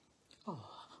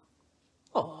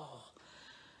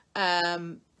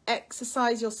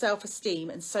 Exercise your self-esteem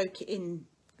and soak it in.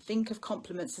 Think of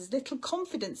compliments as little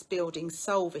confidence-building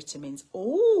soul vitamins.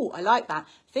 Oh, I like that.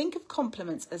 Think of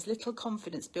compliments as little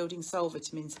confidence-building soul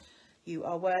vitamins. You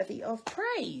are worthy of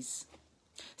praise.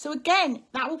 So again,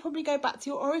 that will probably go back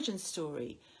to your origin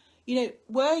story. You know,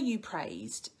 were you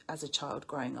praised as a child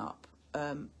growing up?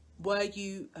 Were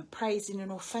you praised in an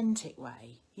authentic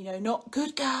way? You know, not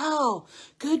good girl,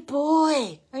 good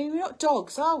boy. I mean, we're not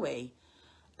dogs, are we?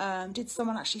 Did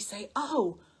someone actually say,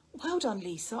 oh, well done,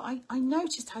 Lisa. I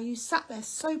noticed how you sat there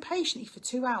so patiently for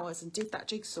 2 hours and did that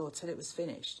jigsaw till it was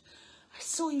finished. I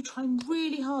saw you trying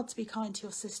really hard to be kind to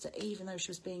your sister, even though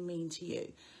she was being mean to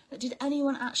you. But did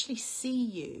anyone actually see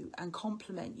you and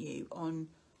compliment you on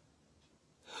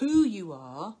who you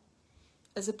are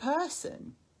as a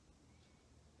person?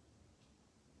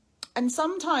 And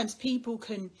sometimes people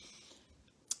can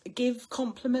give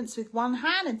compliments with one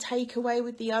hand and take away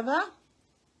with the other.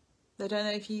 I don't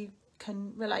know if you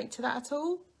can relate to that at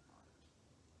all.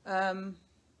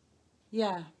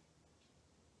 Yeah.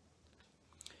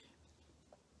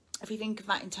 If you think of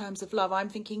that in terms of love, I'm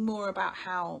thinking more about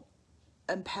how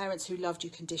parents who loved you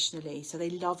conditionally, so they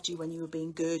loved you when you were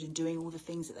being good and doing all the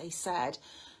things that they said,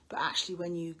 but actually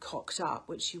when you cocked up,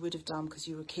 which you would have done because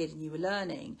you were a kid and you were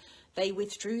learning, they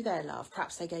withdrew their love.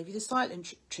 Perhaps they gave you the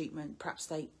silent treatment. Perhaps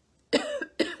they,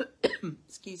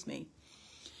 excuse me,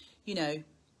 you know,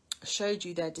 showed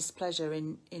you their displeasure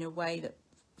in a way that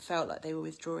felt like they were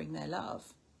withdrawing their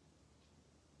love.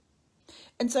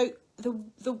 And so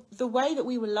the way that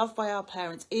we were loved by our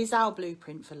parents is our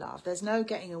blueprint for love. There's no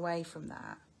getting away from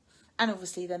that. And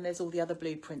obviously then there's all the other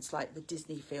blueprints like the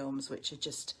Disney films, which are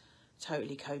just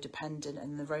totally codependent,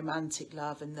 and the romantic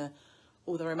love and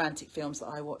all the romantic films that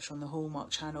I watch on the Hallmark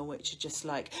Channel, which are just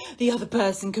like, the other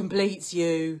person completes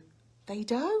you. They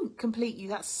don't complete you.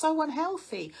 That's so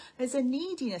unhealthy. There's a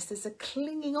neediness, there's a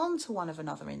clinging on to one of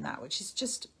another in that, which is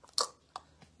just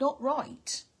not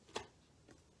right.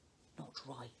 Not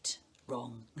right.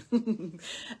 Wrong.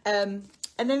 And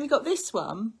then we got this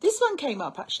one. This one came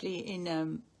up actually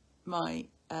in my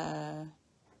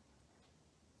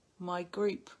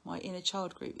group, my inner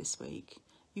child group this week.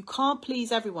 You can't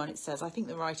please everyone, it says. I think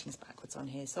the writing's backwards on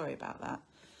here. Sorry about that.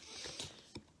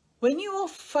 When you're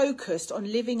focused on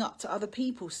living up to other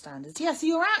people's standards, yeah, so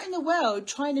you're out in the world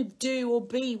trying to do or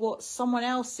be what someone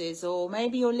else is, or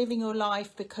maybe you're living your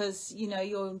life because, you know,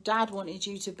 your dad wanted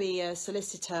you to be a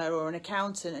solicitor or an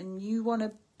accountant and you want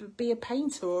to be a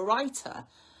painter or a writer.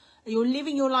 You're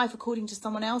living your life according to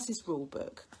someone else's rule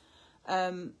book.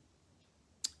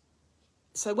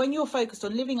 So when you're focused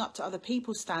on living up to other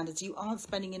people's standards, you aren't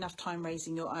spending enough time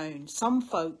raising your own. Some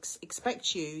folks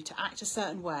expect you to act a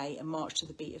certain way and march to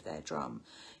the beat of their drum.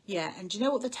 Yeah, and do you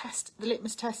know what the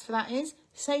litmus test for that is?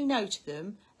 Say no to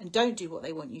them and don't do what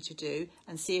they want you to do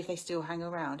and see if they still hang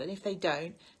around. And if they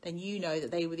don't, then you know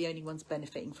that they were the only ones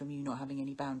benefiting from you not having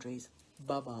any boundaries.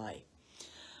 Bye-bye.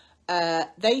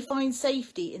 They find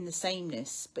safety in the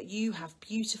sameness, but you have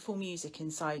beautiful music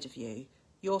inside of you.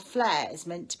 Your flair is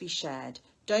meant to be shared.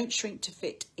 Don't shrink to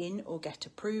fit in or get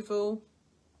approval.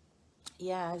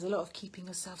 Yeah, there's a lot of keeping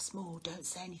yourself small. Don't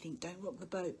say anything. Don't rock the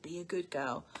boat. Be a good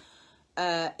girl.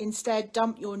 Instead,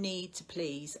 dump your need to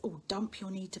please. Oh, dump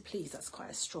your need to please. That's quite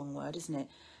a strong word, isn't it?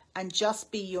 And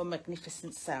just be your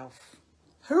magnificent self.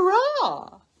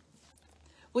 Hurrah!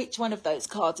 Which one of those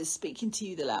cards is speaking to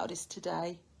you the loudest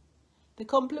today? The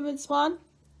compliments one?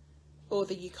 Or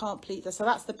the you can't please? So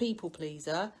that's the people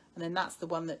pleaser. And then that's the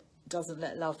one that doesn't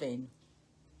let love in.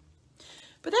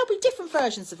 But there'll be different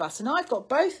versions of us. And I've got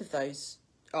both of those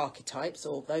archetypes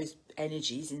or those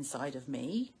energies inside of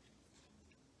me.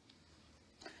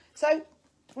 So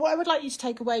what I would like you to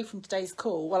take away from today's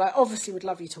call, well, I obviously would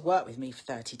love you to work with me for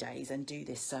 30 days and do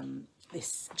this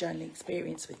this journaling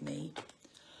experience with me.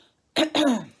 Hold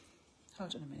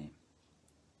on a minute.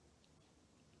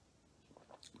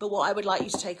 But what I would like you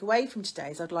to take away from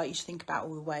today is I'd like you to think about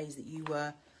all the ways that you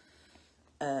were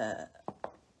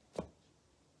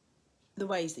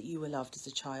loved as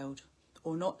a child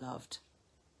or not loved.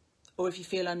 Or if you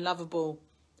feel unlovable,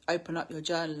 open up your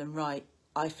journal and write,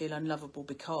 I feel unlovable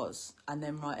because, and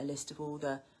then write a list of all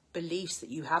the beliefs that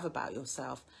you have about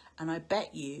yourself. And I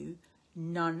bet you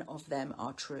none of them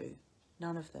are true.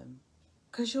 None of them.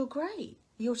 Because you're great.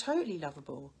 You're totally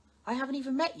lovable. I haven't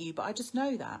even met you, but I just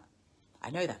know that. I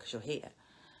know that because you're here.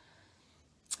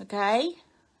 Okay?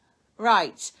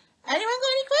 Right. Anyone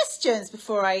got any questions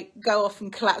before I go off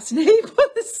and collapse and heap on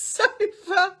the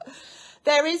sofa?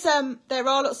 There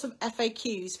are lots of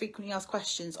FAQs, frequently asked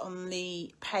questions, on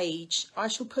the page. I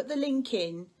shall put the link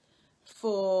in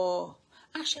for...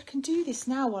 Actually, I can do this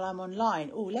now while I'm online.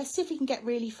 Oh, let's see if we can get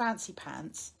really fancy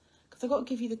pants. Because I've got to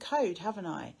give you the code, haven't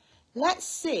I? Let's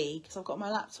see, because I've got my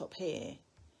laptop here,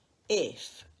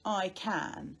 if I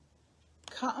can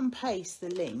cut and paste the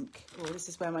link. Oh, this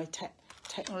is where my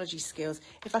technology skills.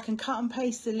 If I can cut and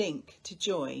paste the link to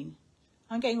join.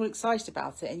 I'm getting all excited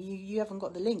about it, and you haven't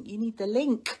got the link. You need the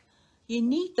link. You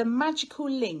need the magical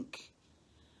link.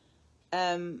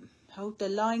 Hold the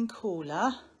line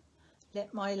caller.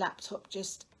 Let my laptop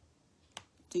just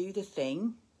do the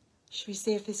thing. Should we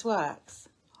see if this works?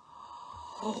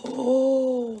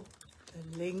 Oh,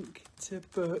 the link to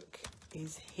book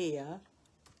is here.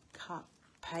 Cut,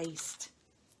 paste.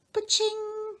 Ba-ching!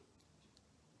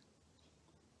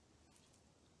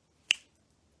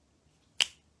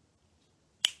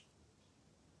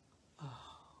 Oh,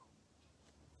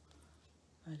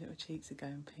 my little cheeks are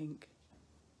going pink.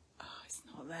 Oh, it's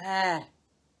not there.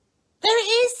 There it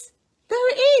is. There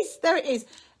it is. There it is.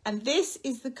 And this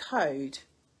is the code.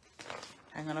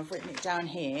 Hang on, I've written it down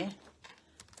here.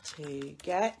 To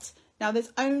get. Now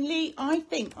there's only, I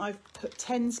think I've put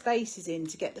 10 spaces in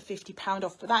to get the £50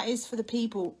 off, but that is for the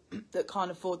people that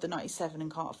can't afford the 97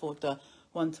 and can't afford the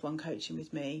one-to-one coaching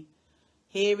with me.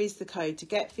 Here is the code. To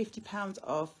get £50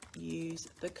 off, use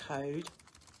the code.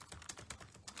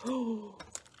 Oh,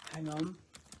 hang on.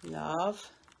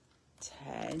 Love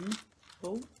 10.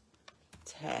 Oh,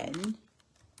 10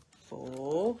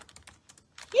 for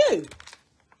you.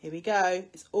 Here we go.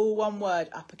 It's all one word,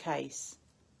 uppercase.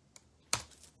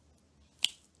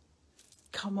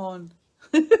 Come on.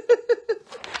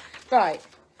 Right.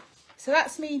 So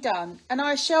that's me done. And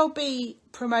I shall be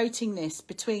promoting this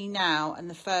between now and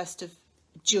the 1st of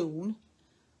June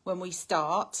when we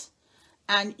start.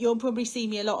 And you'll probably see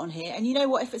me a lot on here. And you know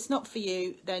what? If it's not for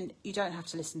you, then you don't have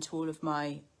to listen to all of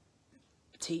my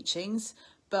teachings.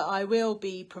 But I will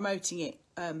be promoting it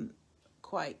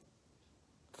quite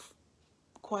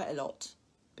a lot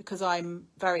because I'm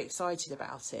very excited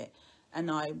about it. And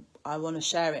I want to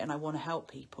share it and I want to help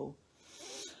people.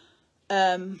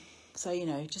 So, you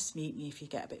know, just mute me if you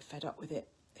get a bit fed up with it,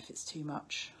 if it's too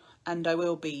much. And I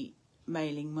will be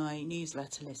mailing my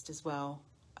newsletter list as well,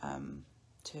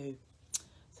 too.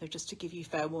 So just to give you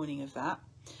fair warning of that.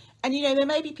 And, you know, there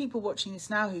may be people watching this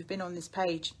now who've been on this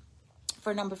page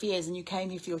for a number of years and you came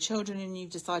here for your children and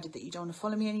you've decided that you don't want to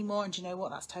follow me anymore. And you know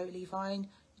what? That's totally fine.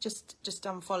 Just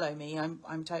unfollow me.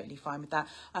 I'm totally fine with that.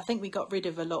 I think we got rid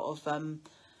of a lot of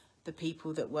the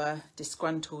people that were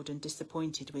disgruntled and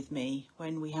disappointed with me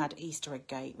when we had Easter Egg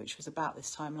Gate, which was about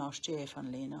this time last year,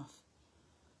 funnily enough.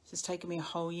 So it's taken me a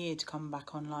whole year to come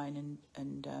back online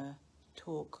and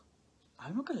talk.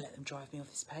 I'm not going to let them drive me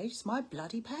off this page. It's my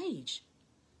bloody page.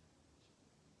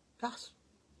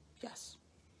 Yes.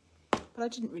 But I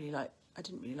didn't really like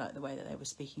the way that they were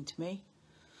speaking to me.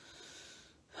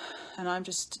 And I'm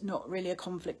just not really a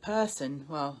conflict person.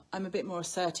 Well, I'm a bit more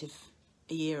assertive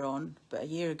a year on, but a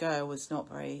year ago I was not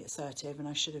very assertive and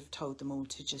I should have told them all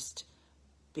to just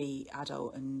be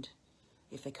adult, and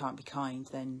if they can't be kind,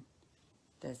 then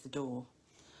there's the door.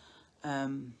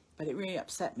 But it really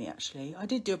upset me, actually. I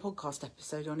did do a podcast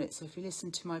episode on it, so if you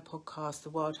listen to my podcast, The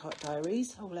Wild Heart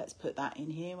Diaries, oh, let's put that in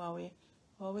here while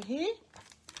we're here.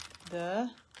 The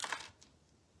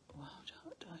Wild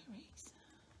Heart Diaries.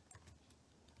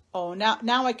 Oh, now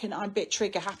I'm a bit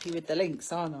trigger happy with the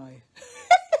links, aren't I?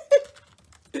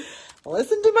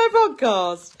 Listen to my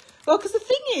podcast. Well, because the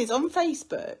thing is, on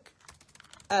Facebook,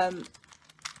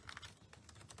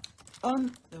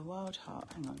 on the Wild Heart,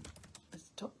 hang on, let's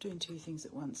stop doing two things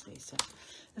at once, Lisa.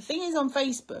 The thing is, on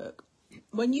Facebook,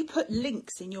 when you put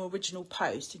links in your original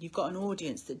post and you've got an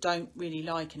audience that don't really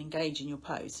like and engage in your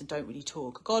posts and don't really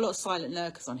talk, I've got a lot of silent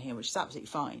lurkers on here, which is absolutely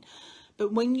fine.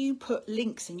 But when you put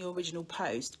links in your original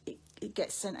post, it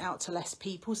gets sent out to less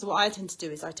people. So what I tend to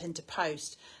do is I tend to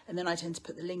post and then I tend to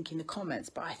put the link in the comments.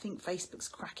 But I think Facebook's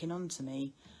cracking on to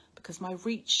me because my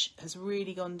reach has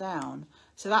really gone down.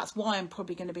 So that's why I'm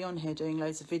probably going to be on here doing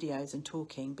loads of videos and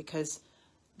talking, because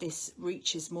this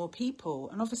reaches more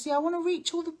people. And obviously I want to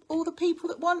reach all the people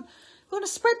that want to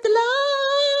spread the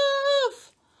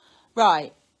love.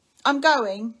 Right, I'm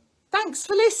going. Thanks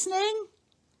for listening.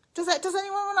 Does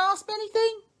anyone want to ask me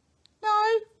anything? No?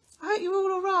 I hope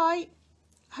you're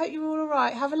all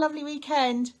right. Have a lovely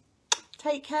weekend.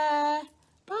 Take care.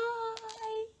 Bye.